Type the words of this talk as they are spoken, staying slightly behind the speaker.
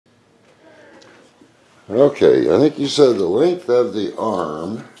Okay, I think you said the length of the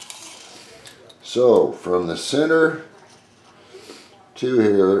arm. So from the center to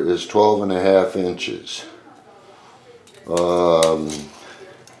here is 12.5 inches.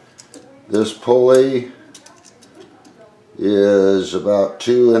 This pulley is about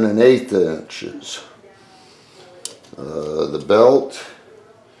 2 1/8 inches. The belt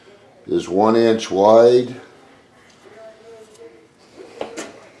is 1 inch wide.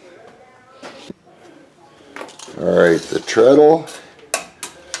 Alright, the treadle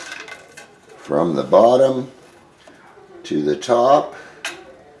from the bottom to the top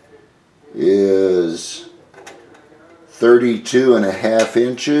is 32.5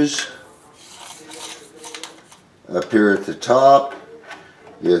 inches. Up here at the top,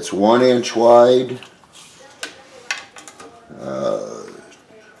 it's 1 inch wide,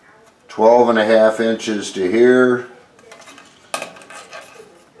 12.5 inches to here,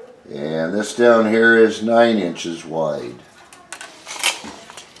 and this down here is 9 inches wide.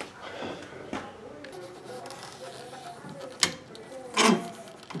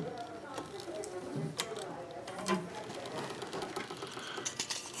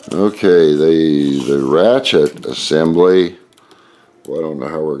 Okay, the ratchet assembly, well, I don't know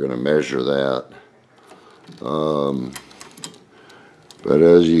how we're going to measure that. But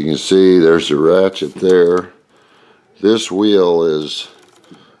as you can see, there's a ratchet there. This wheel is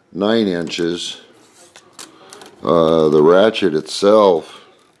 9 inches. The ratchet itself,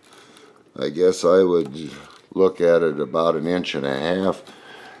 I guess I would look at it about 1.5 inches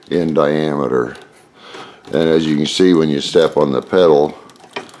in diameter. And as you can see, when you step on the pedal,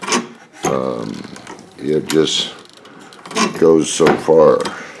 it just goes so far.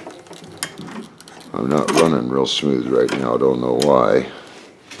 I'm not running real smooth right now, I don't know why.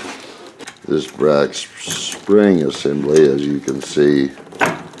 This brass spring assembly, as you can see,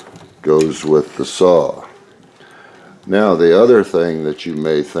 goes with the saw. Now the other thing that you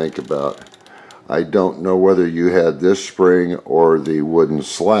may think about, I don't know whether you had this spring or the wooden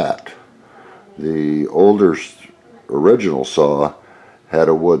slat. The older original saw had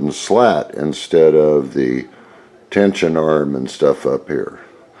a wooden slat instead of the tension arm and stuff up here.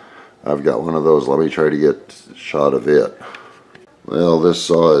 I've got one of those. Let me try to get a shot of it. Well, this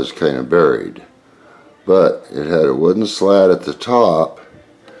saw is kind of buried, but it had a wooden slat at the top,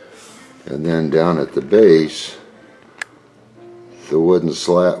 and then down at the base the wooden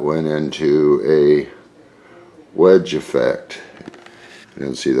slat went into a wedge effect. You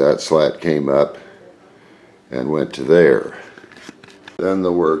can see that slat came up and went to there. Then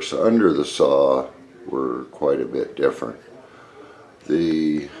the works under the saw were quite a bit different.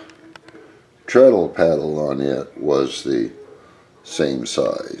 The treadle paddle on it was the same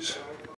size.